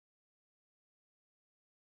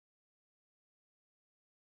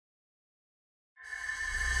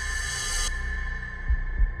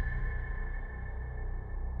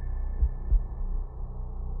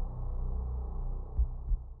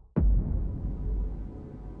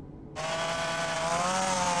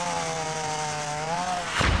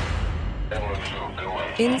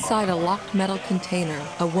Inside a locked metal container,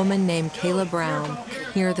 a woman named Kayla Brown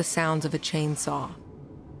can hear the sounds of a chainsaw.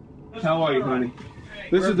 How are you, honey?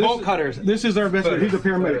 This is bolt cutters. This is our best. These are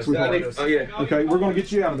paramedics. We call it. Oh yeah. Okay, we're gonna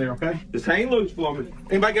get you out of there. Okay. Just hang loose for me.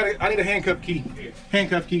 Anybody got I need a handcuff key.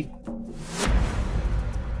 Handcuff key.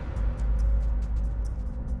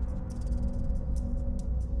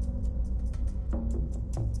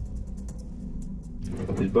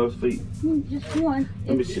 Is both feet? Just one.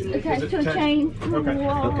 Let me see. It's attached to a chain from the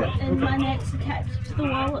wall, Okay. and my neck's attached to the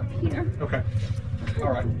wall up here. Okay.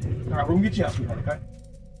 All right. All right. We're gonna get you out, sweetheart. Okay.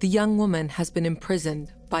 The young woman has been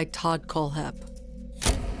imprisoned by Todd Kohlhepp.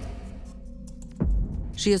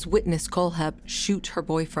 She has witnessed Kohlhepp shoot her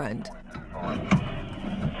boyfriend.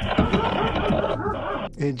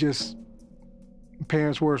 It just,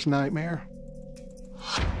 parents' worst nightmare.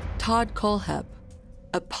 Todd Kohlhepp,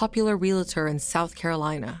 a popular realtor in South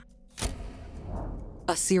Carolina,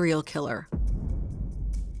 a serial killer.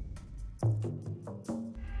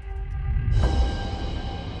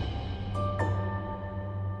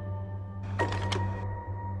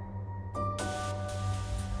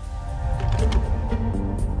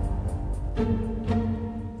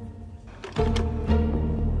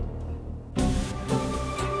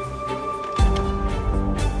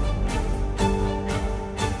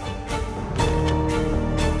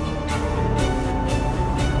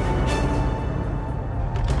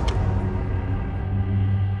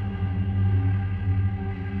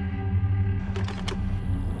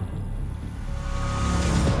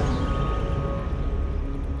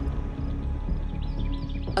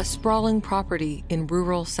 A sprawling property in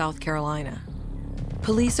rural South Carolina.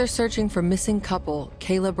 Police are searching for missing couple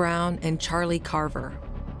Kayla Brown and Charlie Carver.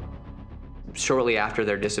 Shortly after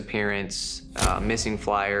their disappearance, missing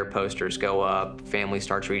flyer posters go up, family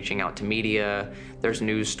starts reaching out to media, there's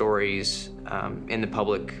news stories in the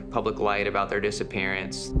public light about their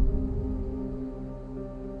disappearance.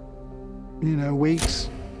 You know, weeks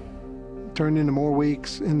turned into more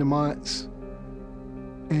weeks, into months,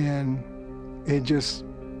 and it just,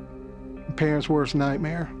 parents' worst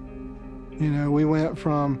nightmare. You know, we went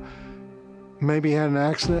from maybe had an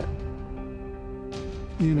accident,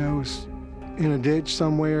 you know, in a ditch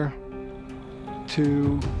somewhere,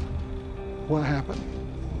 to what happened.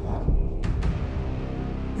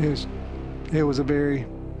 It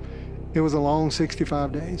was a long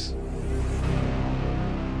 65 days.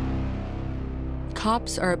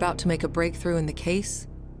 Cops are about to make a breakthrough in the case.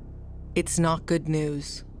 It's not good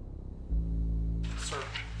news. Sir.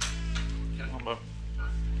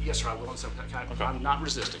 Yes, sir, I will. Okay. I'm not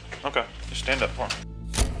resisting. Okay, just stand up for me.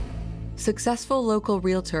 Successful local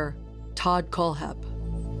realtor, Todd Kohlhepp.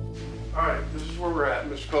 All right. This is where we're at,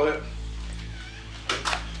 Mr. Kohlhepp.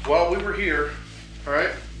 While we were here, all right,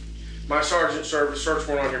 my sergeant served a search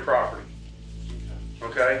warrant on your property.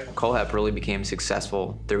 Okay. Kohlhepp really became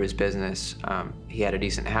successful through his business. He had a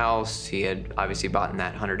decent house. He had obviously bought in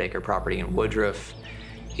that 100-acre property in Woodruff.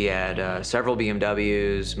 He had several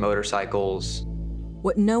BMWs, motorcycles.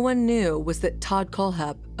 What no one knew was that Todd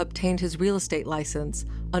Kohlhepp obtained his real estate license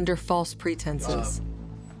under false pretenses.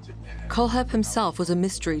 Kohlhepp himself was a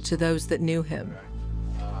mystery to those that knew him.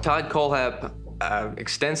 Todd Kohlhepp,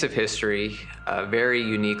 extensive history, a very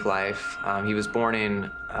unique life. He was born in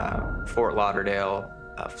Fort Lauderdale,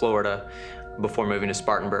 Florida, before moving to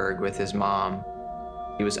Spartanburg with his mom.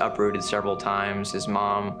 He was uprooted several times. His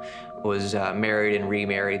mom was married and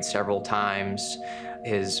remarried several times.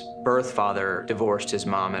 His birth father divorced his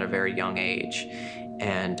mom at a very young age.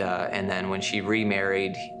 And then when she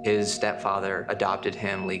remarried, his stepfather adopted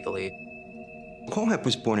him legally. Kohlhepp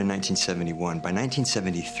was born in 1971. By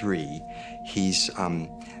 1973, he's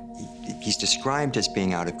described as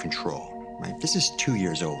being out of control, right? This is 2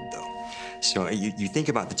 years old, though. So you think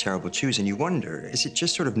about the terrible twos and you wonder, is it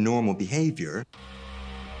just sort of normal behavior?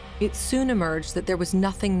 It soon emerged that there was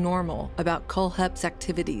nothing normal about Kohlhepp's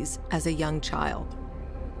activities as a young child.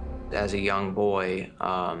 As a young boy,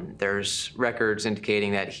 there's records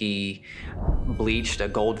indicating that he bleached a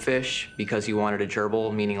goldfish because he wanted a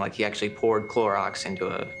gerbil, meaning like he actually poured Clorox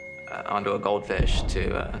onto a goldfish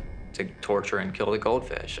to torture and kill the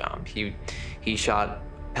goldfish. He shot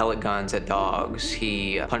pellet guns at dogs.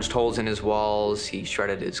 He punched holes in his walls. He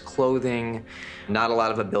shredded his clothing. Not a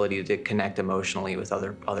lot of ability to connect emotionally with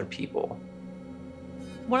other people.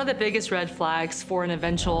 One of the biggest red flags for an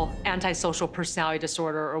eventual antisocial personality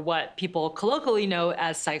disorder, or what people colloquially know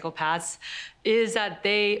as psychopaths, is that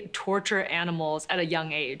they torture animals at a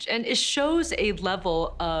young age. And it shows a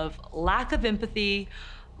level of lack of empathy,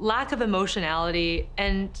 lack of emotionality,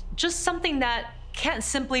 and just something that can't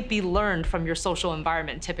simply be learned from your social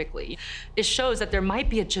environment typically. It shows that there might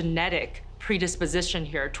be a genetic predisposition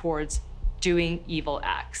here towards doing evil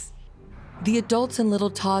acts. The adults in little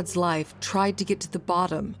Todd's life tried to get to the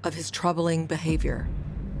bottom of his troubling behavior.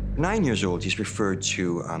 9 years old, he's referred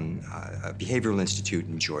to a behavioral institute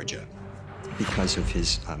in Georgia because of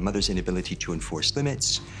his mother's inability to enforce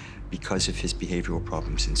limits, because of his behavioral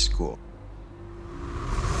problems in school.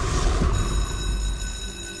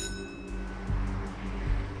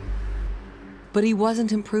 But he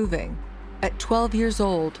wasn't improving. At 12 years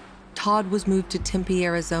old, Todd was moved to Tempe,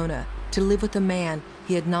 Arizona, to live with a man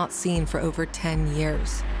he had not seen for over 10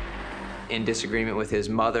 years. In disagreement with his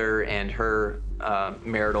mother and her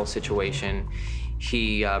marital situation,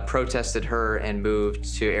 he protested her and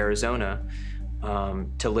moved to Arizona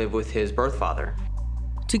to live with his birth father.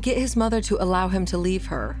 To get his mother to allow him to leave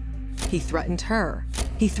her, he threatened her.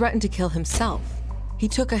 He threatened to kill himself. He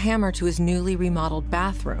took a hammer to his newly remodeled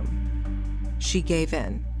bathroom. She gave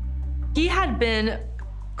in. He had been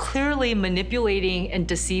clearly manipulating and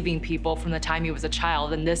deceiving people from the time he was a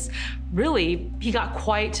child, and this really, he got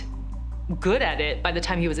quite good at it by the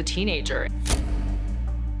time he was a teenager.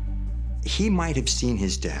 He might have seen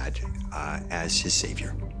his dad as his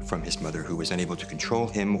savior from his mother, who was unable to control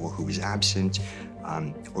him or who was absent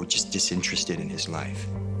or just disinterested in his life.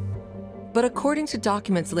 But according to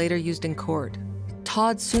documents later used in court,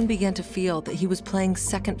 Todd soon began to feel that he was playing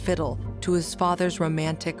second fiddle to his father's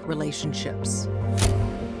romantic relationships.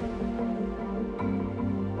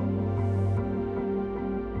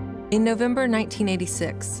 In November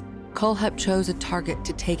 1986, Kohlhepp chose a target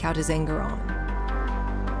to take out his anger on.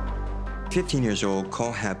 15 years old,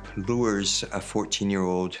 Kohlhepp lures a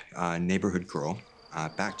 14-year-old neighborhood girl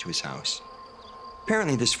back to his house.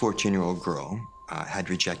 Apparently, this 14-year-old girl had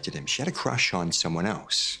rejected him. She had a crush on someone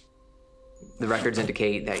else. The records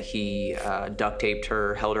indicate that he duct taped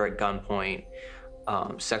her, held her at gunpoint,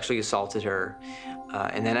 sexually assaulted her,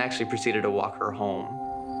 and then actually proceeded to walk her home.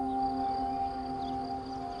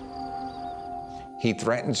 He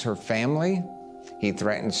threatens her family, he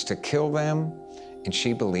threatens to kill them, and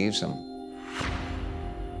she believes him.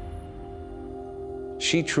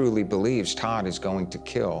 She truly believes Todd is going to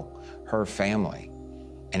kill her family,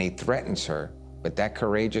 and he threatens her, but that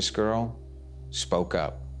courageous girl spoke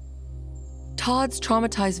up. Todd's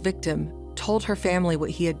traumatized victim told her family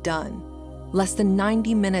what he had done. Less than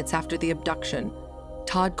 90 minutes after the abduction,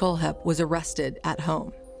 Todd Kohlhepp was arrested at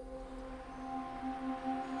home.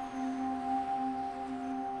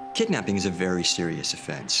 Kidnapping is a very serious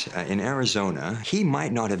offense. In Arizona, he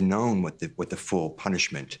might not have known what the full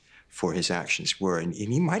punishment for his actions were, and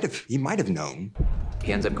he might have known.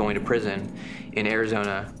 He ends up going to prison in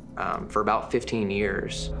Arizona for about 15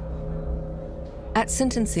 years. At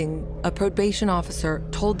sentencing, a probation officer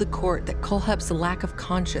told the court that Kohlhepp's lack of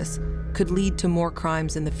conscience could lead to more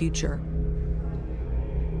crimes in the future.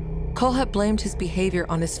 Kohlhepp blamed his behavior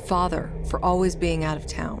on his father for always being out of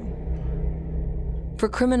town. For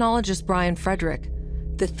criminologist Brian Frederick,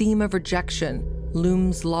 the theme of rejection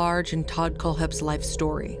looms large in Todd Kohlhepp's life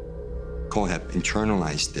story. Kohlhepp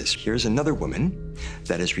internalized this. Here's another woman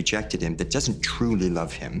that has rejected him, that doesn't truly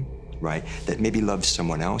love him, right? That maybe loves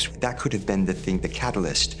someone else. That could have been the thing, the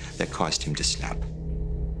catalyst that caused him to snap.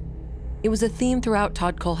 It was a theme throughout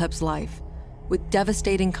Todd Kohlhepp's life, with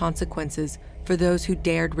devastating consequences for those who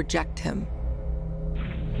dared reject him.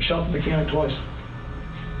 Shot the mechanic twice.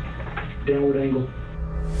 Downward angle.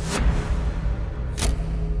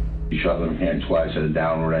 You shot the mechanic twice at a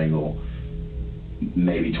downward angle,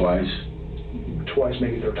 maybe twice? Twice,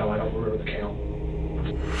 maybe third time. I don't remember the count.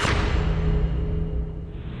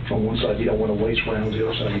 On one side, you don't want to waste rounds. The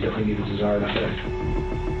other side, you definitely need the desired effect.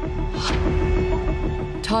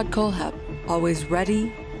 Todd Kohlhepp, always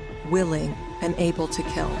ready, willing, and able to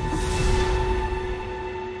kill.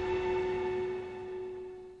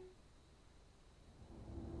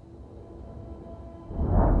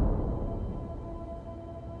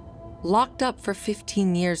 Locked up for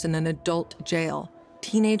 15 years in an adult jail,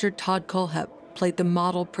 teenager Todd Kohlhepp played the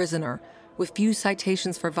model prisoner with few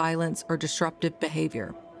citations for violence or disruptive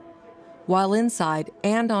behavior. While inside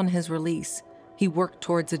and on his release, he worked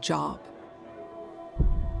towards a job.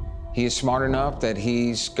 He is smart enough that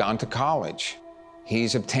he's gone to college.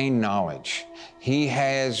 He's obtained knowledge. He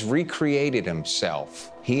has recreated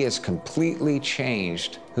himself. He has completely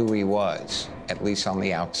changed who he was, at least on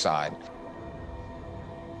the outside.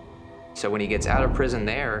 So when he gets out of prison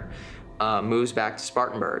there, moves back to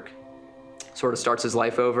Spartanburg, sort of starts his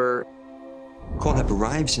life over. Kohlhepp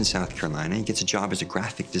arrives in South Carolina. He gets a job as a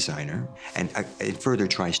graphic designer and further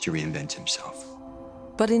tries to reinvent himself.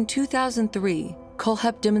 But in 2003,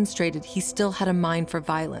 Kohlhepp demonstrated he still had a mind for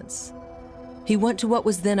violence. He went to what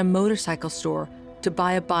was then a motorcycle store to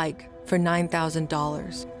buy a bike for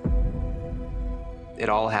 $9,000. It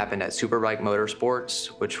all happened at Superbike Motorsports,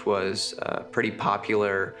 which was a pretty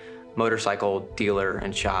popular motorcycle dealer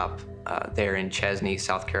and shop there in Chesney,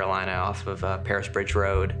 South Carolina, off of Paris Bridge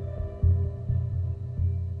Road.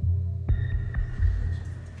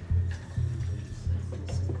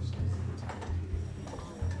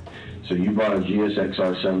 So you bought a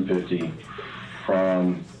GSXR 750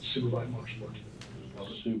 from Superbike Motorsports.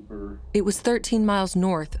 It was 13 miles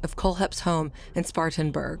north of Kohlhepp's home in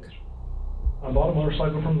Spartanburg. I bought a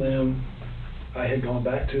motorcycle from them. I had gone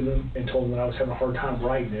back to them and told them that I was having a hard time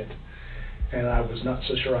riding it, and I was not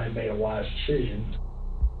so sure I had made a wise decision.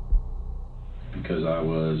 Because I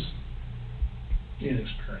was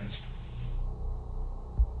inexperienced.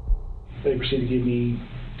 They proceeded to give me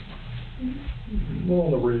a little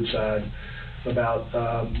on the rude side about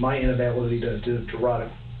my inability to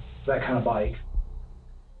ride that kind of bike.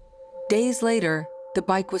 Days later, the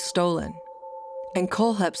bike was stolen, and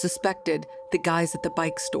Kohlhepp suspected the guys at the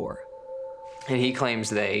bike store. And he claims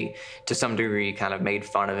they, to some degree, kind of made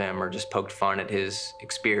fun of him or just poked fun at his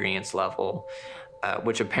experience level,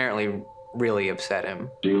 which apparently really upset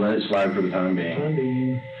him. So you let it slide for the time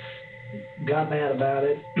being? Got mad about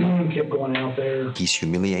it, kept going out there. He's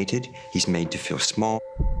humiliated, he's made to feel small.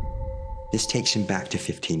 This takes him back to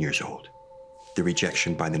 15 years old, the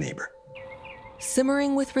rejection by the neighbor.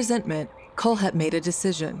 Simmering with resentment, Kohlhepp made a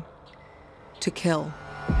decision to kill.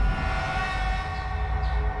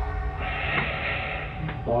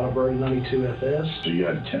 Bought a Bird 92 FS. So you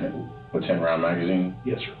had 10-round magazine?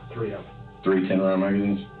 Yes, sir. 3 of them. 3 10-round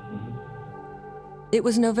magazines? Mm-hmm. It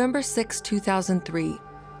was November 6, 2003.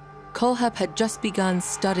 Kohlhepp had just begun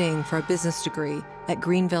studying for a business degree at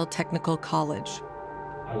Greenville Technical College.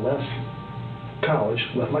 I left college,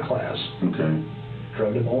 left my class. Okay.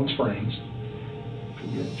 Drove to Bowling Springs.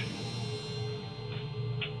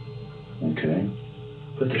 Okay.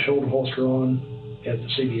 Put the shoulder holster on at the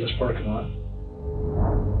CVS parking lot.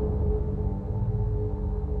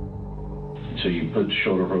 So you put the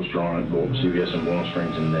shoulder holster on at CVS in Bowling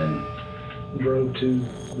Springs and then? Drove to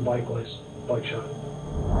the bike place, bike shop.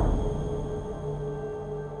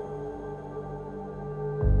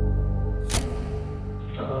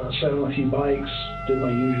 Sat on a few bikes, did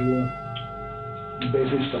my usual,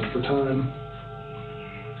 basically stuff for time,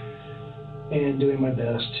 and doing my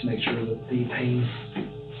best to make sure that the paying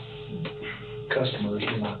customers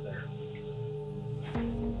were not there.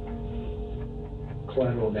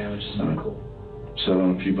 Collateral damage is not cool. Sat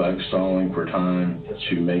on a few bikes stalling for time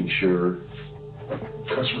to make sure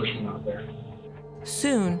customers were not there.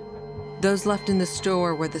 Soon, those left in the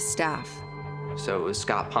store were the staff. So it was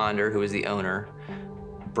Scott Ponder, who was the owner,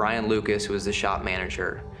 Brian Lucas, who was the shop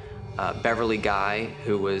manager, Beverly Guy,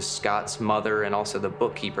 who was Scott's mother and also the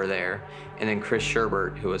bookkeeper there, and then Chris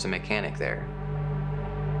Sherbert, who was a mechanic there.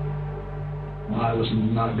 I was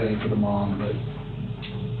not gunning for the mom, but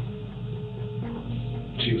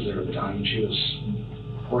she was there at the time, and she was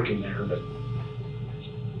working there, but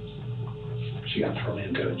she got thrown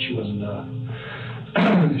into it. She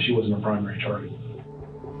wasn't a primary target.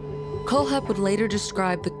 Kohlhepp would later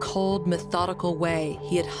describe the cold, methodical way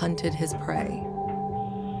he had hunted his prey.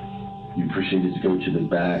 You proceeded to go to the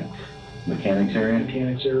back mechanics area?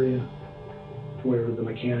 Mechanics area, where the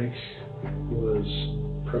mechanic was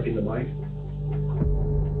prepping the bike.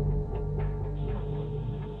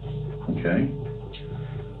 Okay.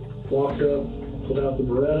 Walked up, pulled out the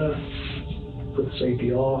Beretta, put the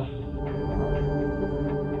safety off.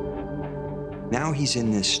 Now he's in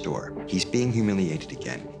this store. He's being humiliated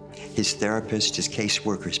again. His therapist, his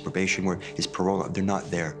caseworker, his probation worker, his parole, they're not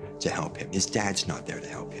there to help him. His dad's not there to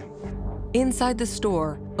help him. Inside the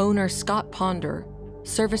store, owner Scott Ponder,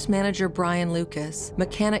 service manager Brian Lucas,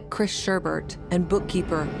 mechanic Chris Sherbert, and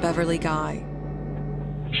bookkeeper Beverly Guy.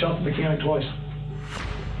 Shot the mechanic twice.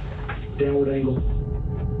 Downward angle.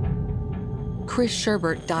 Chris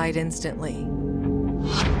Sherbert died instantly.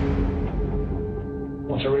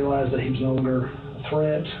 Once I realized that he was no longer a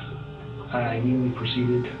threat, I immediately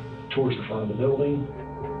proceeded towards the front of the building.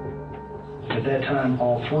 At that time,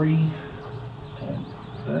 all three,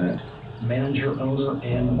 the manager, owner,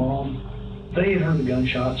 and the mom, they had heard the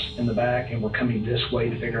gunshots in the back and were coming this way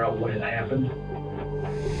to figure out what had happened.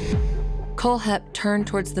 Kohlhepp turned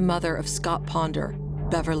towards the mother of Scott Ponder,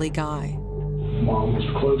 Beverly Guy. Mom was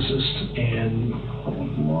the closest, and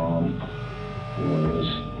Mom was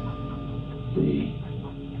the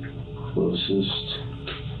closest.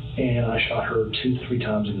 And I shot her 2 to 3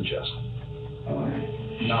 times in the chest.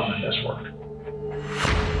 Not my best work.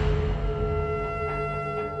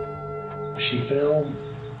 She fell.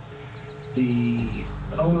 The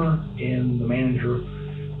owner and the manager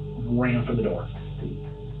ran for the door.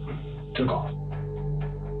 Took off.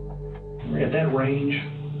 At that range,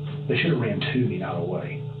 they should have ran to me, not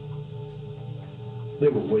away. They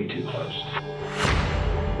were way too close.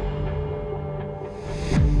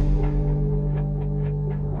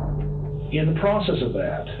 In the process of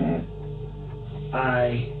that,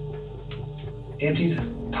 I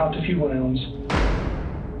popped a few rounds,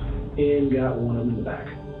 and got one of them in the back.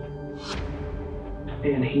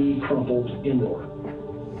 And he crumpled indoor.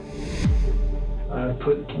 I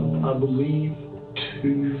put, I believe, 2,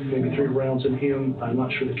 maybe 3 rounds in him. I'm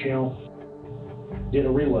not sure the count. Did a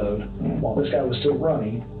reload. While this guy was still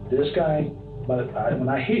running, this guy, when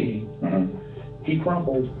I hit him, he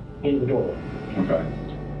crumpled into the doorway. Okay.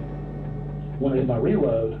 When I did my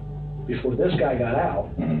reload, before this guy got out,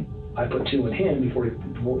 I put 2 in him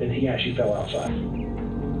and he actually fell outside.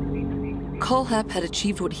 Kohlhepp had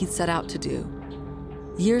achieved what he'd set out to do.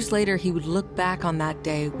 Years later, he would look back on that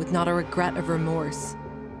day with not a regret of remorse,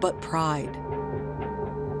 but pride.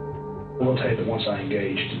 I will tell you that once I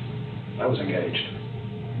was engaged.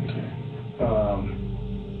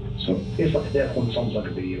 So it's like, at that point, it's almost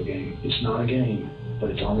like a video game. It's not a game,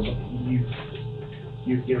 but it's almost like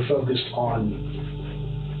you're focused on,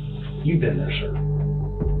 you've been there, sir.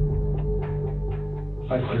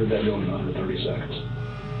 I cleared that building in under 30 seconds.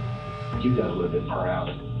 You guys would have been proud.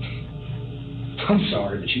 I'm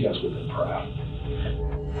sorry, but you guys would have been proud.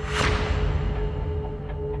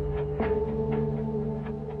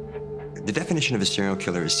 The definition of a serial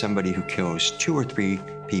killer is somebody who kills 2 or 3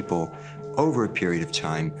 people over a period of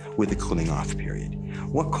time with a cooling off period.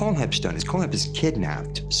 What Kohlhepp's done is Kohlhepp has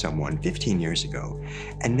kidnapped someone 15 years ago,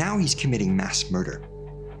 and now he's committing mass murder.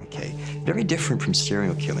 Okay, very different from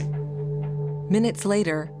serial killing. Minutes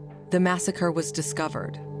later, the massacre was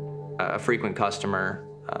discovered. A frequent customer,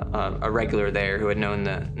 a regular there who had known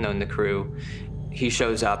the crew, he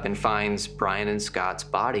shows up and finds Brian and Scott's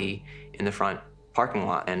body in the front parking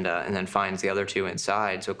lot, and then finds the other 2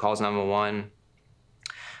 inside. So calls 911.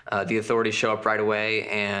 The authorities show up right away,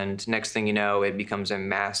 and next thing you know, it becomes a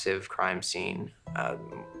massive crime scene,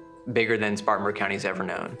 bigger than Spartanburg County's ever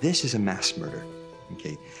known. This is a mass murder,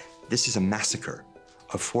 okay? This is a massacre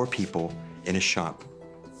of 4 people in a shop,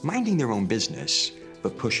 minding their own business,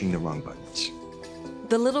 but pushing the wrong buttons.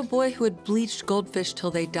 The little boy who had bleached goldfish till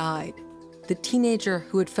they died. The teenager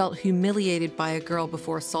who had felt humiliated by a girl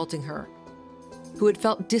before assaulting her. Who had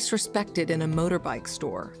felt disrespected in a motorbike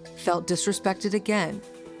store. Felt disrespected again,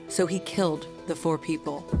 so he killed the 4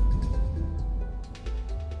 people.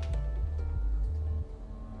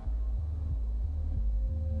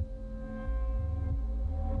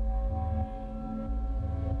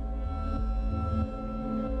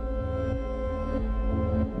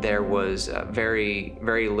 There was very,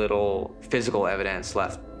 very little physical evidence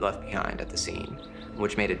left behind at the scene,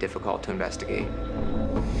 which made it difficult to investigate.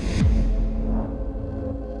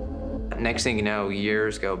 Next thing you know,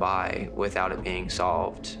 years go by without it being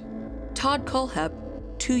solved. Todd Kohlhepp,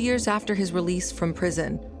 2 years after his release from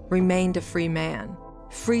prison, remained a free man,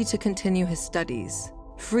 free to continue his studies,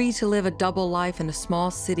 free to live a double life in a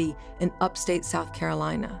small city in upstate South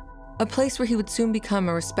Carolina, a place where he would soon become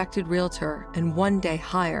a respected realtor and one day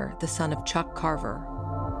hire the son of Chuck Carver.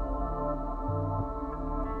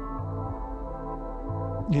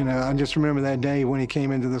 You know, I just remember that day when he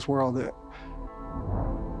came into this world that,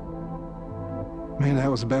 man, that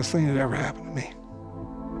was the best thing that ever happened to me.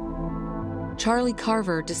 Charlie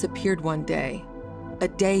Carver disappeared one day, a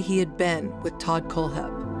day he had been with Todd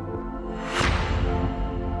Kohlhepp.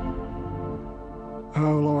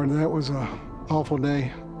 Oh, Lord, that was an awful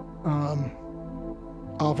day.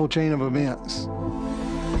 Awful chain of events.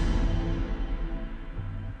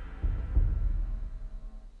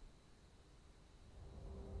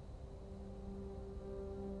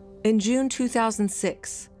 In June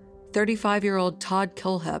 2006, 35-year-old Todd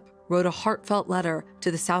Kohlhepp wrote a heartfelt letter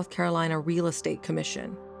to the South Carolina Real Estate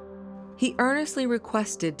Commission. He earnestly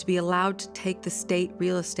requested to be allowed to take the state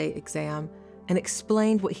real estate exam and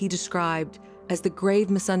explained what he described as the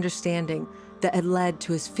grave misunderstanding that had led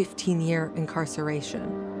to his 15-year incarceration.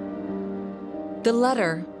 The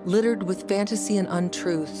letter, littered with fantasy and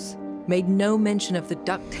untruths, made no mention of the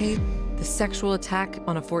duct tape, the sexual attack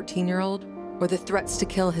on a 14-year-old, or the threats to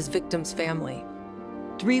kill his victim's family.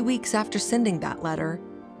 3 weeks after sending that letter,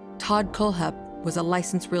 Todd Kohlhepp was a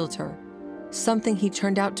licensed realtor, something he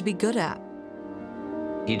turned out to be good at.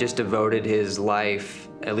 He just devoted his life,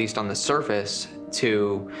 at least on the surface,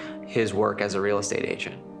 to his work as a real estate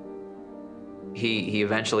agent. He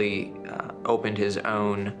eventually opened his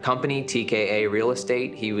own company, TKA Real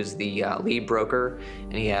Estate. He was the lead broker,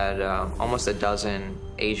 and he had almost a dozen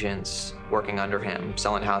agents working under him,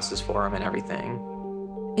 selling houses for him and everything.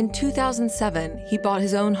 In 2007, he bought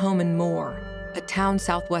his own home in Moore, a town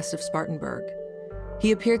southwest of Spartanburg.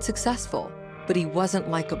 He appeared successful, but he wasn't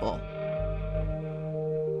likable.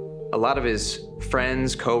 A lot of his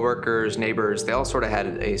friends, coworkers, neighbors, they all sort of had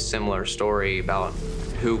a similar story about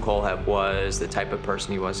who Kohlhepp was, the type of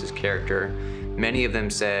person he was, his character. Many of them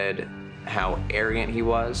said how arrogant he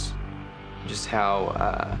was, just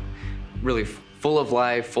how really full of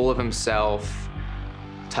life, full of himself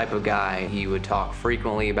type of guy. He would talk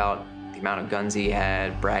frequently about the amount of guns he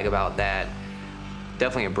had, brag about that.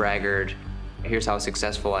 Definitely a braggart. Here's how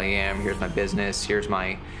successful I am, here's my business, here's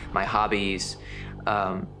my hobbies.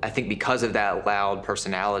 I think because of that loud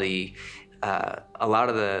personality, a lot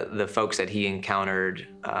of the folks that he encountered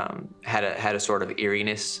had a sort of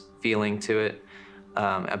eeriness feeling to it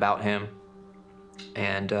about him,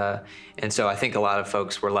 and so I think a lot of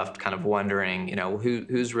folks were left kind of wondering, you know,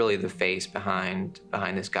 who's really the face behind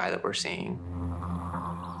this guy that we're seeing.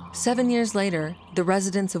 7 years later, the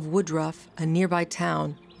residents of Woodruff, a nearby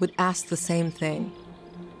town, would ask the same thing.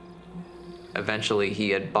 Eventually, he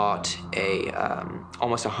had bought a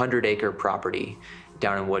almost 100-acre property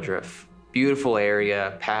down in Woodruff. Beautiful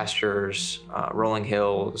area, pastures, rolling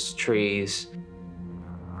hills, trees.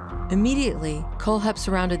 Immediately, Kohlhepp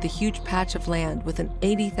surrounded the huge patch of land with an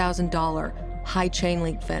 $80,000 high chain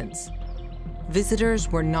link fence.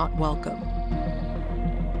 Visitors were not welcome.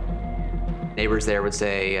 Neighbors there would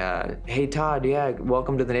say, hey, Todd, yeah,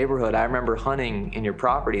 welcome to the neighborhood. I remember hunting in your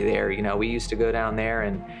property there. You know, we used to go down there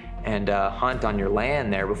and hunt on your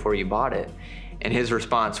land there before you bought it. And his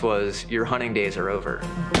response was, your hunting days are over.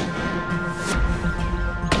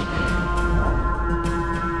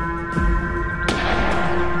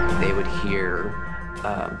 They would hear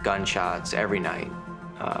gunshots every night,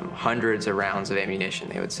 hundreds of rounds of ammunition,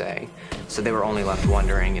 they would say. So they were only left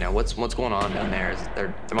wondering, you know, what's going on down there?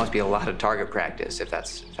 There must be a lot of target practice if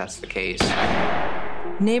that's the case.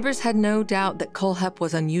 Neighbors had no doubt that Kohlhepp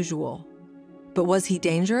was unusual. But was he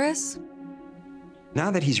dangerous? Now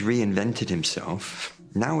that he's reinvented himself,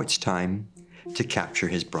 now it's time to capture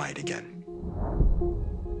his bride again.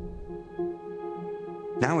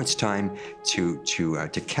 Now it's time to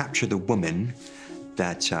capture the woman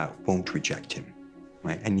that won't reject him,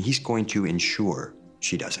 right? And he's going to ensure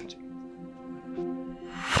she doesn't.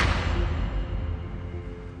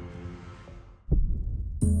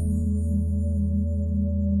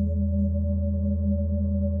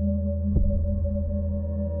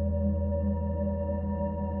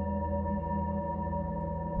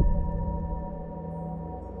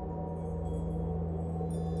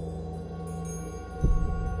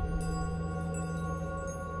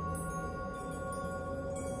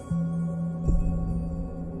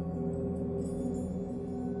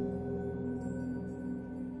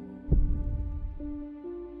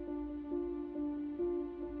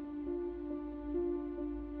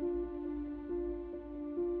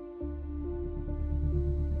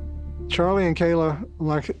 Charlie and Kayla,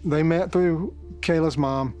 like, they met through Kayla's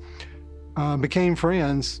mom, became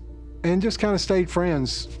friends, and just kind of stayed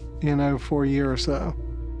friends, you know, for a year or so.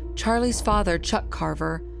 Charlie's father, Chuck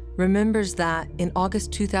Carver, remembers that in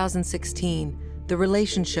August 2016, the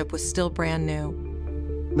relationship was still brand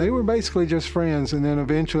new. They were basically just friends, and then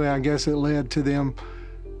eventually I guess it led to them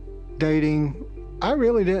dating. I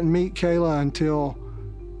really didn't meet Kayla until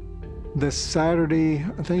this Saturday,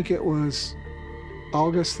 I think it was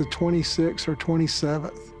August the 26th or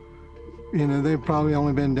 27th. You know, they've probably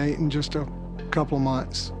only been dating just a couple of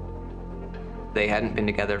months. They hadn't been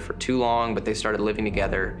together for too long, but they started living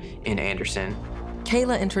together in Anderson.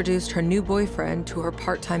 Kayla introduced her new boyfriend to her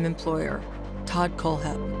part-time employer, Todd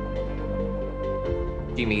Kohlhepp.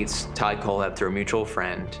 She meets Todd Kohlhepp through a mutual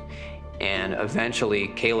friend, and eventually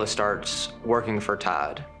Kayla starts working for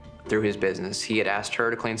Todd through his business. He had asked her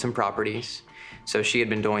to clean some properties, so she had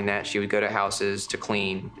been doing that. She would go to houses to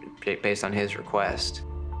clean based on his request.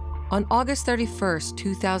 On August 31st,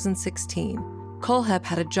 2016, Kohlhepp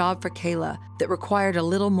had a job for Kayla that required a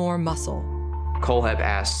little more muscle. Kohlhepp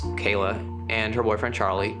asked Kayla and her boyfriend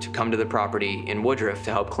Charlie to come to the property in Woodruff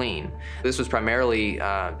to help clean. This was primarily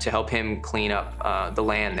to help him clean up the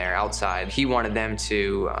land there outside. He wanted them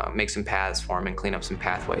to make some paths for him and clean up some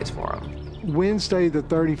pathways for him. Wednesday the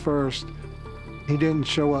 31st, he didn't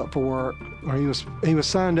show up for work, or he was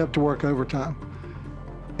signed up to work overtime.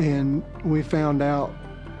 And we found out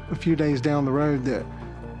a few days down the road that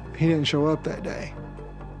he didn't show up that day.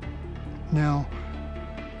 Now,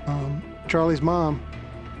 Charlie's mom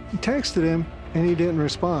texted him and he didn't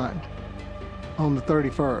respond on the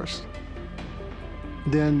 31st.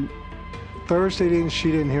 Then Thursday,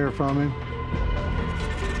 she didn't hear from him.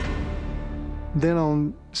 Then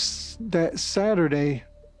on that Saturday,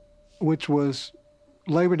 which was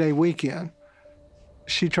Labor Day weekend,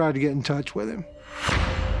 she tried to get in touch with him.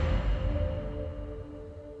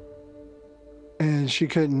 And she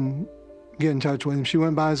couldn't get in touch with him. She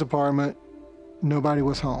went by his apartment, nobody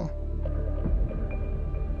was home.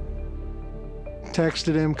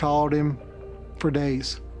 Texted him, called him for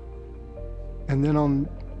days. And then on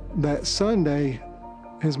that Sunday,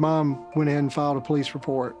 his mom went ahead and filed a police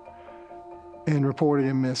report and reported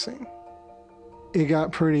him missing. It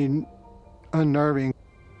got pretty unnerving.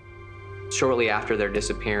 Shortly after their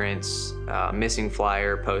disappearance, missing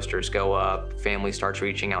flyer posters go up, family starts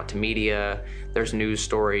reaching out to media, there's news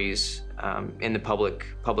stories in the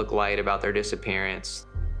public light about their disappearance.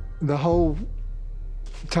 The whole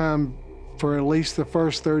time, for at least the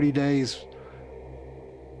first 30 days,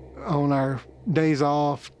 on our days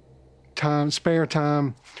off, spare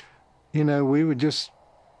time, you know, we would just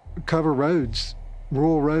cover roads,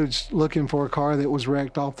 rural roads, looking for a car that was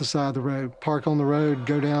wrecked off the side of the road, park on the road,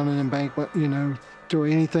 go down an embankment, you know, do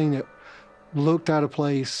anything that looked out of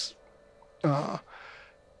place.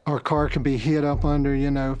 Our car could be hid up under,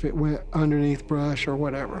 you know, if it went underneath brush or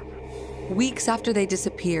whatever. Weeks after they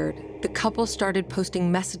disappeared, the couple started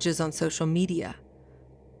posting messages on social media.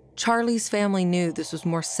 Charlie's family knew this was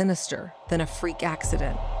more sinister than a freak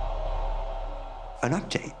accident. An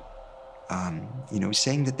update, you know,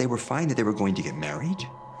 saying that they were fine, that they were going to get married.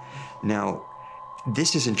 Now,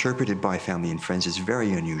 this is interpreted by family and friends as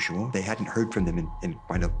very unusual. They hadn't heard from them in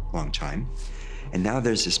quite a long time. And now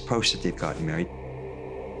there's this post that they've gotten married.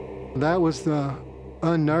 That was the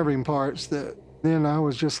unnerving parts that then I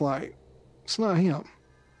was just like, it's not him.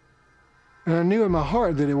 And I knew in my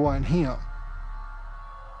heart that it wasn't him,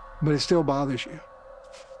 but it still bothers you.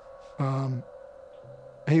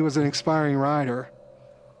 He was an aspiring writer,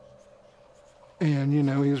 and you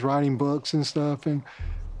know, he was writing books and stuff, and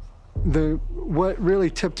what really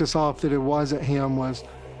tipped us off that it wasn't him was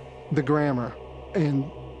the grammar and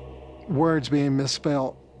words being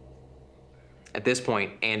misspelled. At this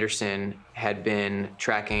point, Anderson had been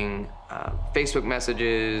tracking Facebook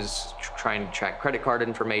messages, trying to track credit card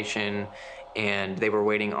information, and they were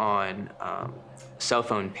waiting on cell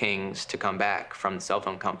phone pings to come back from the cell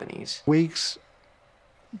phone companies. Weeks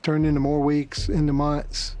turned into more weeks, into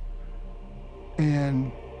months,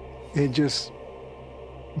 and it just,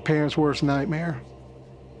 parents' worst nightmare.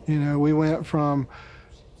 You know, we went from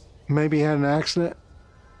maybe had an accident,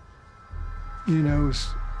 you know, was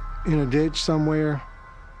in a ditch somewhere,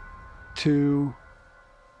 to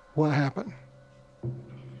what happened.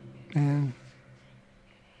 And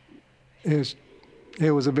it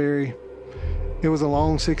was a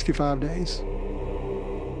long 65 days.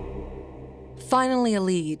 Finally a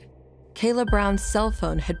lead. Kayla Brown's cell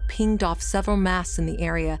phone had pinged off several masts in the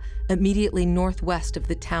area immediately northwest of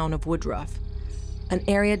the town of Woodruff, an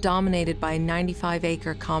area dominated by a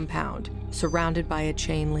 95-acre compound surrounded by a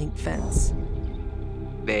chain-link fence.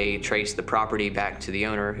 They traced the property back to the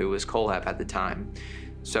owner, who was Kohlhepp at the time.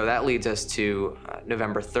 So that leads us to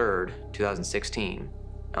November 3rd, 2016.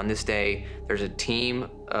 On this day, there's a team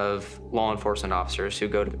of law enforcement officers who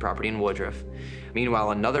go to the property in Woodruff.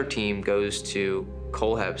 Meanwhile, another team goes to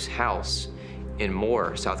Kohlhepp's house in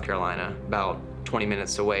Moore, South Carolina, about 20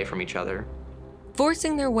 minutes away from each other.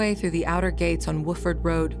 Forcing their way through the outer gates on Woodford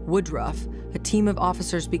Road, Woodruff, a team of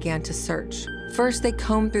officers began to search. First, they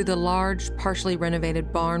combed through the large, partially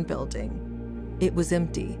renovated barn building. It was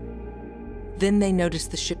empty. Then they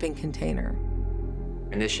noticed the shipping container.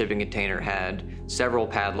 And this shipping container had several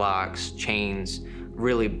padlocks, chains,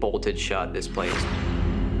 really bolted shut this place.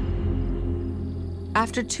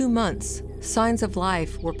 After 2 months, signs of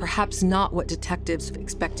life were perhaps not what detectives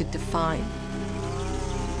expected to find.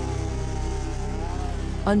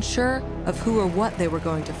 Unsure of who or what they were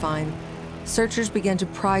going to find, searchers began to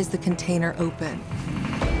prise the container open.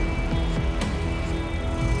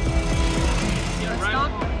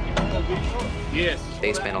 Yes.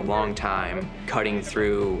 They spent a long time cutting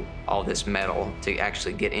through all this metal to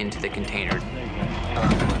actually get into the container.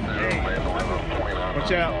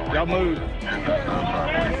 Watch out, y'all move.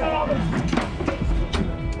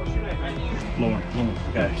 Lauren,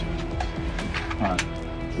 gotcha. All right.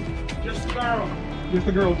 Just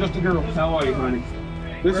a girl. Just a girl. How are you, honey?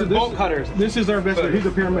 This is bolt cutters. This is our best. He's a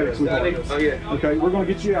paramedic. Oh yeah. Okay, we're gonna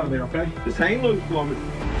get you out of there. Okay, just hang loose for me.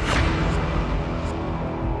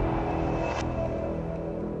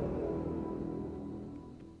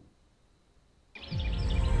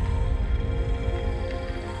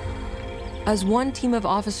 As one team of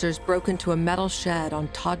officers broke into a metal shed on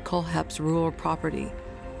Todd Kohlhepp's rural property,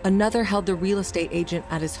 another held the real estate agent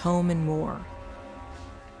at his home in Moore.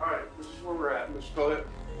 All right, this is where we're at, Mr. Kohlhepp.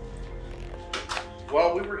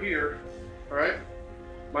 While we were here, all right,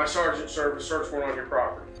 my sergeant served a search warrant on your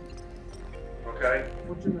property. Okay?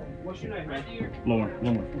 What's your name? What's your name, man?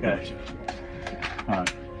 Lauren. Gotcha. All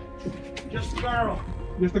right. Just a girl.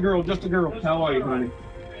 Just a girl. Just a girl. How are you, honey?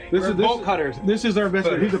 This is bolt cutters. This is our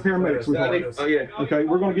investigator. He's a paramedic, sweetheart. Oh yeah. Okay,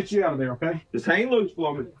 we're gonna get you out of there. Okay. Just hang loose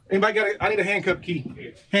for me. Anybody got? I need a handcuff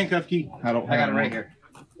key. Handcuff key. I got it right here.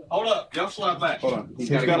 Hold up. Y'all slide back. Hold on. He's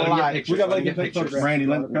got a light. We gotta let you take photographs. Randy,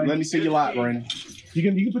 let me see your light, Randy. You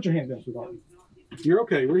can put your hands down, sweetheart. You're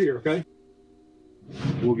okay. We're here. Okay.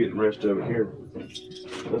 We'll get the rest of it here.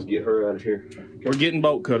 Let's get her out of here. We're getting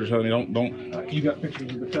bolt cutters, honey. Don't. You got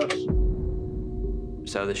pictures of the cuffs.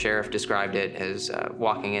 So the sheriff described it as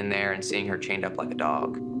walking in there and seeing her chained up like a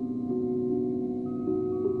dog.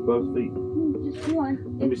 Both feet. Just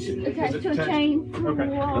one. It's attached to a chain from the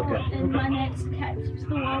wall, and my neck's attached to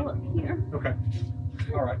the wall up here. Okay.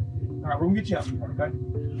 All right. All right, we're gonna get you out, okay?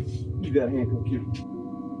 You got a handcuff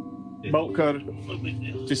key. Bolt cutter.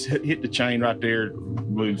 Just hit the chain right there.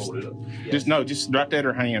 Loose. Just right there at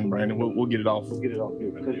her hand, Brandon. We'll get it off. We'll get it off here.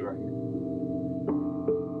 Cut it right here.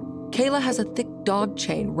 Kayla has a thick dog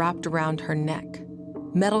chain wrapped around her neck.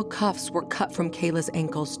 Metal cuffs were cut from Kayla's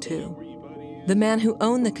ankles, too. The man who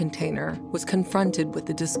owned the container was confronted with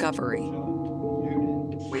the discovery.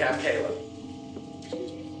 We have Kayla.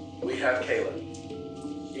 We have Kayla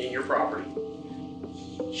in your property.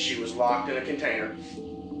 She was locked in a container.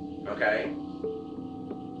 Okay?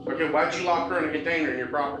 Okay, why'd you lock her in a container in your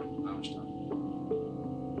property?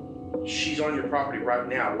 She's on your property right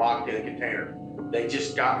now, locked in a container. They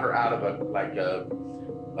just got her out of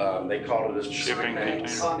they called it a shipping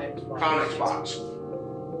Connex box.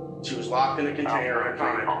 She was locked in a container in a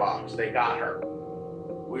Connex box. They got her.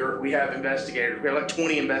 We have investigators. We have like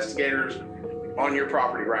 20 investigators on your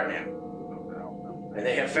property right now. And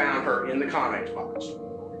they have found her in the Connex box.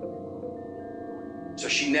 So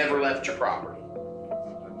she never left your property.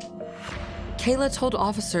 Kayla told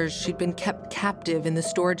officers she'd been kept captive in the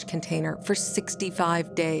storage container for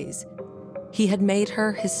 65 days. He had made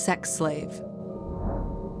her his sex slave.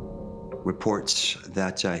 Reports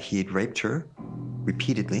that he had raped her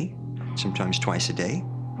repeatedly, sometimes twice a day.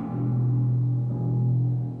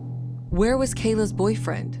 Where was Kayla's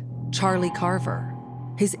boyfriend, Charlie Carver?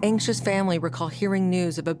 His anxious family recall hearing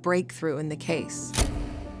news of a breakthrough in the case.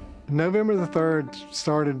 November the 3rd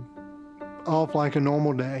started off like a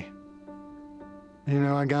normal day. You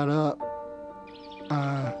know, I got up,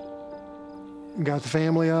 got the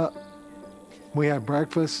family up, we had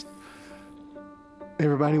breakfast,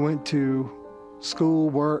 everybody went to school,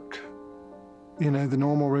 work, you know, the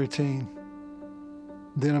normal routine.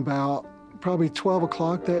 Then about probably 12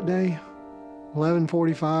 o'clock that day,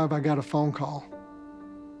 11:45, I got a phone call.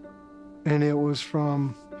 And it was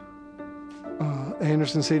from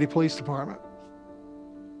Anderson City Police Department.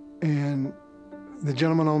 And the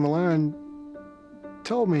gentleman on the line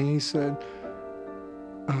told me, he said,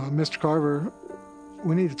 Mr. Carver,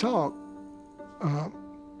 we need to talk.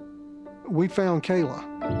 We found Kayla.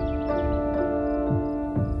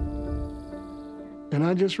 And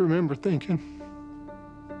I just remember thinking,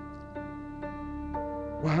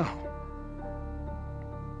 wow.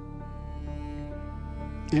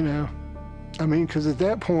 You know, I mean, because at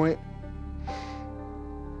that point,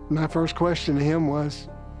 my first question to him was,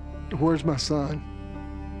 where's my son?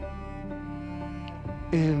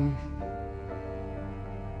 And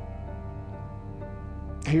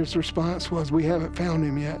his response was, we haven't found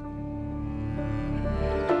him yet.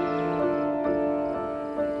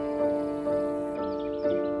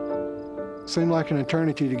 Seemed like an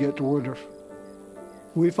eternity to get to Woodruff.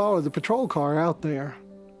 We followed the patrol car out there,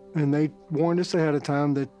 and they warned us ahead of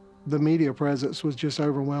time that the media presence was just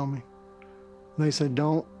overwhelming. They said,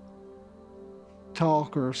 don't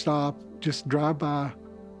talk or stop, just drive by.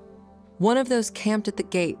 One of those camped at the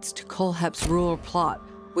gates to Kohlhepp's rural plot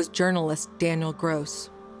was journalist Daniel Gross.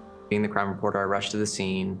 Being the crime reporter, I rushed to the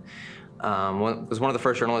scene. Was one of the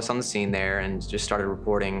first journalists on the scene there and just started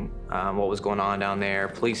reporting what was going on down there.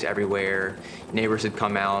 Police everywhere, neighbors had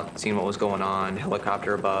come out, seen what was going on,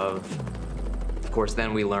 helicopter above. Of course,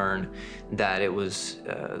 then we learned that it was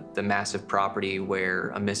the massive property where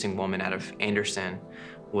a missing woman out of Anderson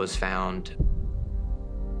was found.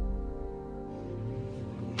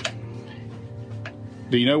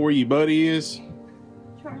 Do you know where your buddy is?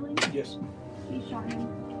 Charlie? Yes. He shot him.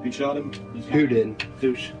 He shot him? Who did?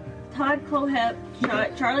 Todd Kohlhepp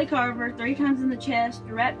shot Charlie Carver 3 times in the chest,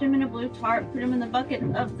 wrapped him in a blue tarp, put him in the bucket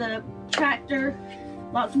of the tractor,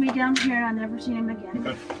 locked me down here, and I never seen him again.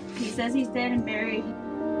 Okay. He says he's dead and buried.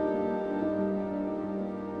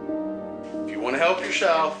 If you want to help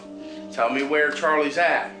yourself, tell me where Charlie's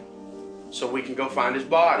at so we can go find his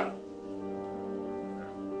body.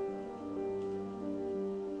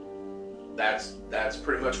 That's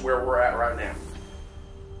pretty much where we're at right now.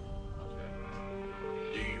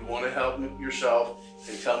 Do you want to help yourself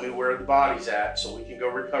and tell me where the body's at so we can go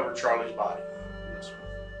recover Charlie's body? No, sir.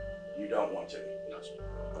 You don't want to? No, sir.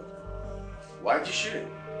 Why'd you shoot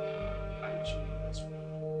him? I didn't shoot him. No, sir.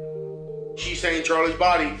 She's saying Charlie's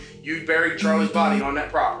body, you buried Charlie's body on that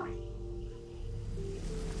property.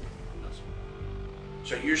 No, sir.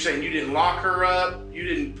 So you're saying you didn't lock her up, you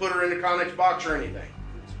didn't put her in the Connex box or anything?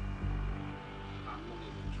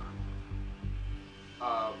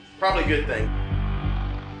 Probably a good thing.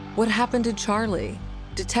 What happened to Charlie?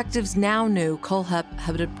 Detectives now knew Kohlhepp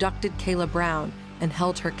had abducted Kayla Brown and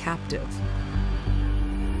held her captive.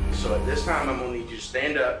 So at this time, I'm gonna need you to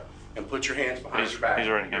stand up and put your hands behind your back. He's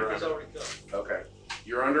already handcuffed. Okay.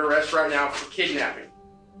 You're under arrest right now for kidnapping.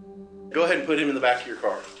 Go ahead and put him in the back of your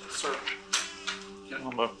car. Sir.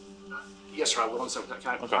 Okay. Yes, sir, I will.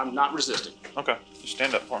 Okay. I'm not resisting. Okay. Just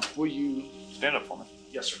stand up for me. Will you? Stand up for me.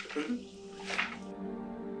 Yes, sir.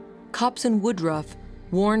 Cops in Woodruff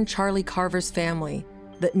warned Charlie Carver's family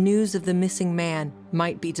that news of the missing man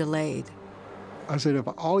might be delayed. I said, if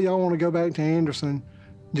all y'all want to go back to Anderson,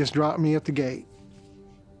 just drop me at the gate,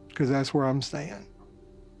 because that's where I'm staying.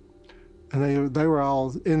 And they were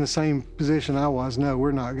all in the same position I was. No,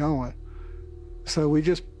 we're not going. So we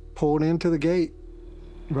just pulled into the gate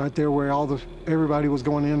right there where everybody was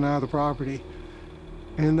going in and out of the property.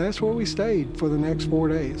 And that's where we stayed for the next 4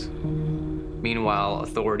 days. Meanwhile,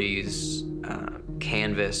 authorities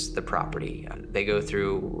canvass the property. They go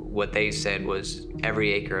through what they said was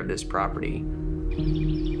every acre of this property.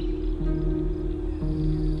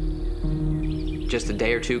 Just a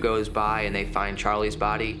day or two goes by and they find Charlie's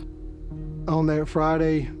body. On that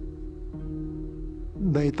Friday,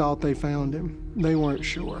 they thought they found him. They weren't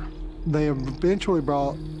sure. They eventually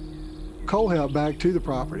brought Kohlhepp back to the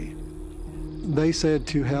property. They said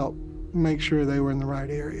to help make sure they were in the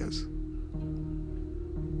right areas.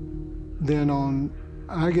 Then on,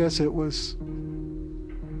 I guess it was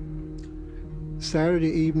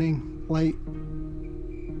Saturday evening, late,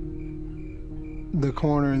 the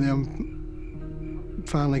coroner and them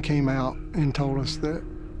finally came out and told us that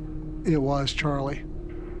it was Charlie.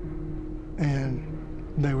 And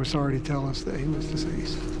they were sorry to tell us that he was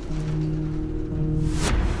deceased.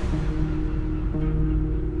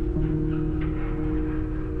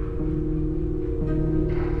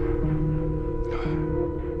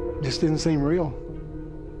 Just didn't seem real.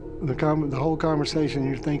 The whole conversation,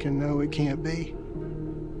 you're thinking, no, it can't be.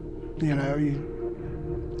 You know,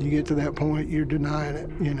 you get to that point, you're denying it,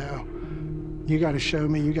 you know. You got to show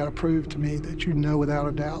me, you got to prove to me that you know without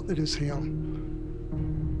a doubt that it's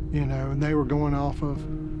him. You know, and they were going off of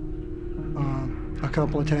a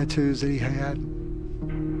couple of tattoos that he had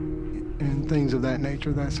and things of that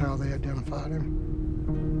nature. That's how they identified him.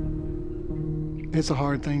 It's a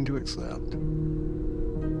hard thing to accept,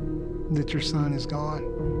 that your son is gone.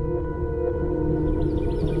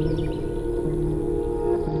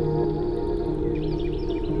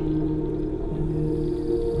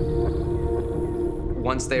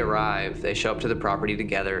 Once they arrive, they show up to the property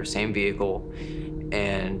together, same vehicle,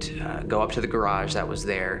 and go up to the garage that was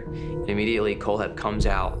there. And immediately, Kohlhepp comes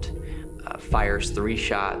out, fires 3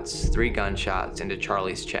 gunshots into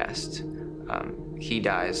Charlie's chest. He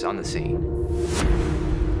dies on the scene.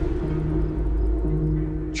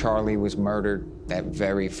 Charlie was murdered that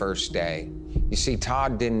very first day. You see,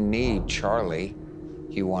 Todd didn't need Charlie.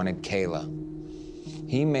 He wanted Kayla.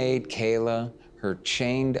 He made Kayla her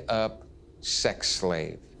chained up sex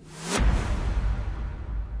slave.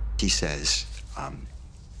 He says,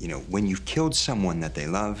 you know, when you've killed someone that they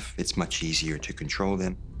love, it's much easier to control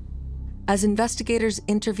them. As investigators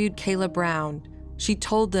interviewed Kayla Brown, she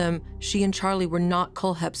told them she and Charlie were not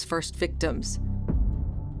Kohlhepp's first victims.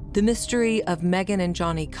 The mystery of Megan and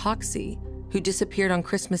Johnny Coxey, who disappeared on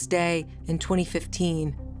Christmas Day in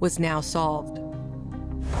 2015, was now solved.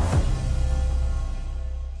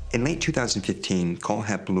 In late 2015,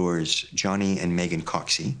 Kohlhepp lures Johnny and Megan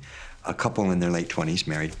Coxey, a couple in their late 20s,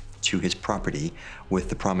 married, to his property with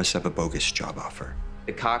the promise of a bogus job offer.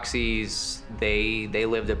 The Coxeys, they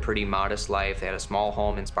lived a pretty modest life. They had a small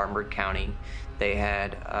home in Spartanburg County. They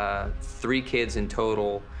had 3 kids in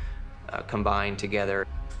total combined together.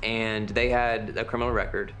 And they had a criminal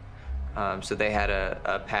record. So they had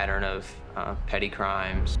a pattern of petty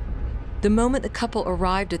crimes. The moment the couple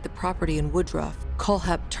arrived at the property in Woodruff,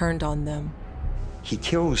 Kohlhepp turned on them. He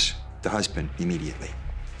kills the husband immediately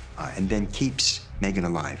and then keeps Megan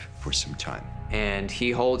alive for some time. And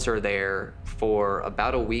he holds her there for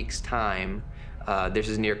about a week's time. This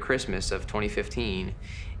is near Christmas of 2015,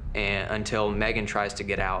 and until Megan tries to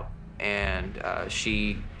get out. And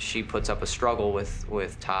she puts up a struggle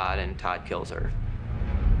with Todd, and Todd kills her.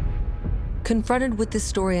 Confronted with this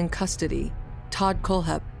story in custody, Todd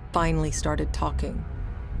Kohlhepp finally started talking.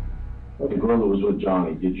 Well, the girl that was with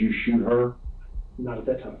Johnny, did you shoot her? Not at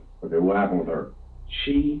that time. Okay, what happened with her?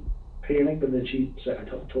 She panicked, but then I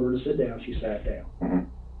told her to sit down. She sat down.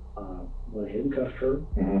 Mm-hmm. Went ahead and cuffed her,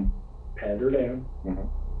 Mm-hmm. patted her down, Mm-hmm.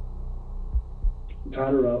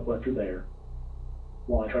 tied her up, left her there.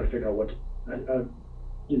 While I tried to figure out what to, I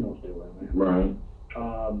didn't know what to do with her. Right.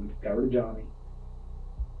 Got rid of Johnny.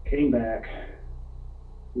 Came back,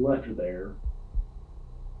 left her there.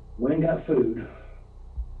 Went and got food.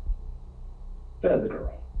 Fed the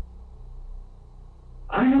girl.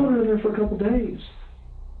 I held her there for a couple days.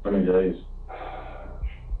 How many days?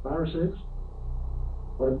 5 or 6.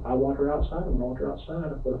 But I want her outside. I want her outside. I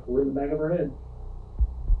put a foot in the back of her head.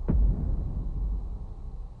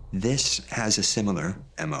 This has a similar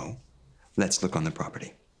MO. Let's look on the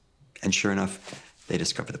property. And sure enough, they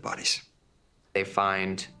discover the bodies. They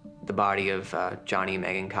find the body of Johnny and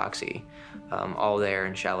Megan Coxey, all there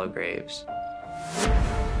in shallow graves.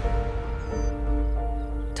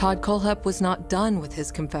 Todd Kohlhepp was not done with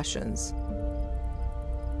his confessions.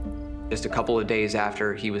 Just a couple of days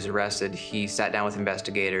after he was arrested, he sat down with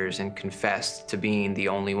investigators and confessed to being the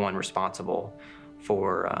only one responsible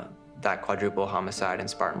for that quadruple homicide in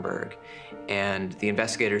Spartanburg. And the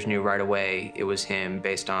investigators knew right away it was him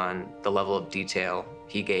based on the level of detail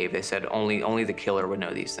he gave. They said only the killer would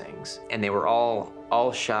know these things. And they were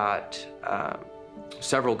all shot,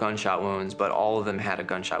 several gunshot wounds, but all of them had a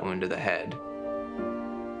gunshot wound to the head.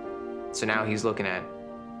 So now he's looking at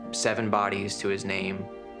 7 bodies to his name.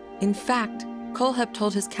 In fact, Kohlhepp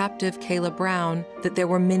told his captive, Kayla Brown, that there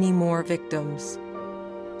were many more victims.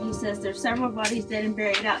 He says there's several bodies dead and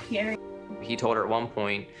buried out here. He told her at one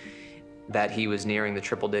point that he was nearing the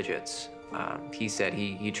triple digits. He said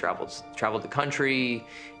he traveled the country,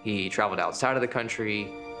 he traveled outside of the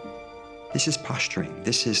country. This is posturing.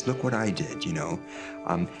 This is, look what I did, you know.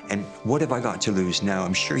 And what have I got to lose now?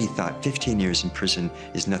 I'm sure he thought 15 years in prison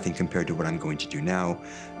is nothing compared to what I'm going to do now.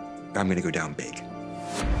 I'm going to go down big.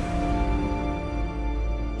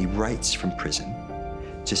 He writes from prison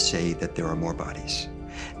to say that there are more bodies.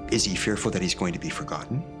 Is he fearful that he's going to be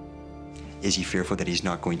forgotten? Is he fearful that he's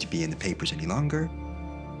not going to be in the papers any longer?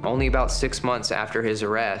 Only about 6 months after his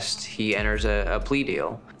arrest, he enters a plea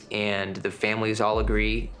deal. And the families all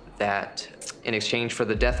agree that in exchange for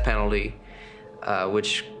the death penalty,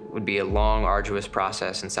 which would be a long, arduous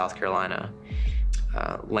process in South Carolina,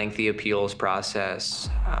 lengthy appeals process,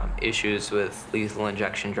 issues with lethal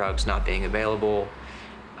injection drugs not being available,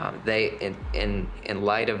 in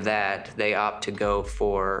light of that, they opt to go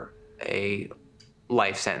for a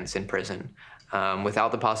life sentence in prison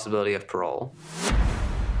without the possibility of parole.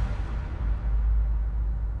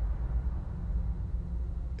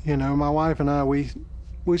 You know, my wife and I, we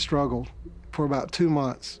struggled for about 2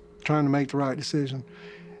 months trying to make the right decision.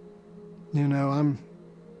 You know,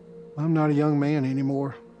 I'm not a young man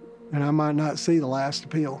anymore, and I might not see the last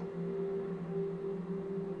appeal.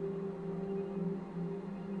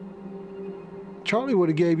 Charlie would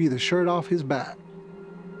have gave you the shirt off his back.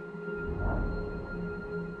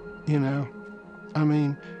 You know, I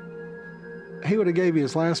mean, he would have gave you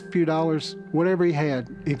his last few dollars, whatever he had,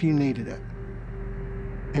 if you needed it.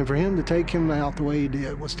 And for him to take him out the way he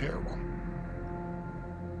did was terrible.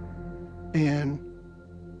 And,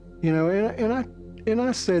 you know, and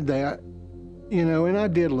I said that, you know, and I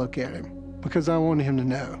did look at him because I wanted him to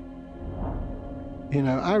know. You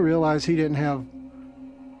know, I realized he didn't have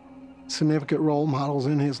significant role models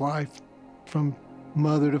in his life, from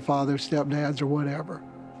mother to father, stepdads, or whatever.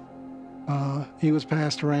 He was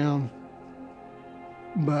passed around,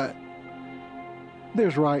 but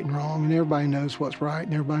there's right and wrong, and everybody knows what's right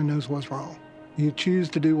and everybody knows what's wrong. You choose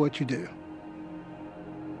to do what you do.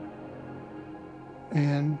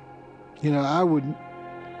 And, you know, I would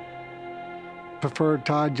prefer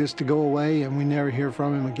Todd just to go away and we never hear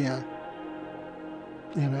from him again.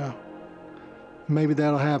 You know, maybe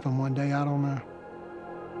that'll happen one day, I don't know.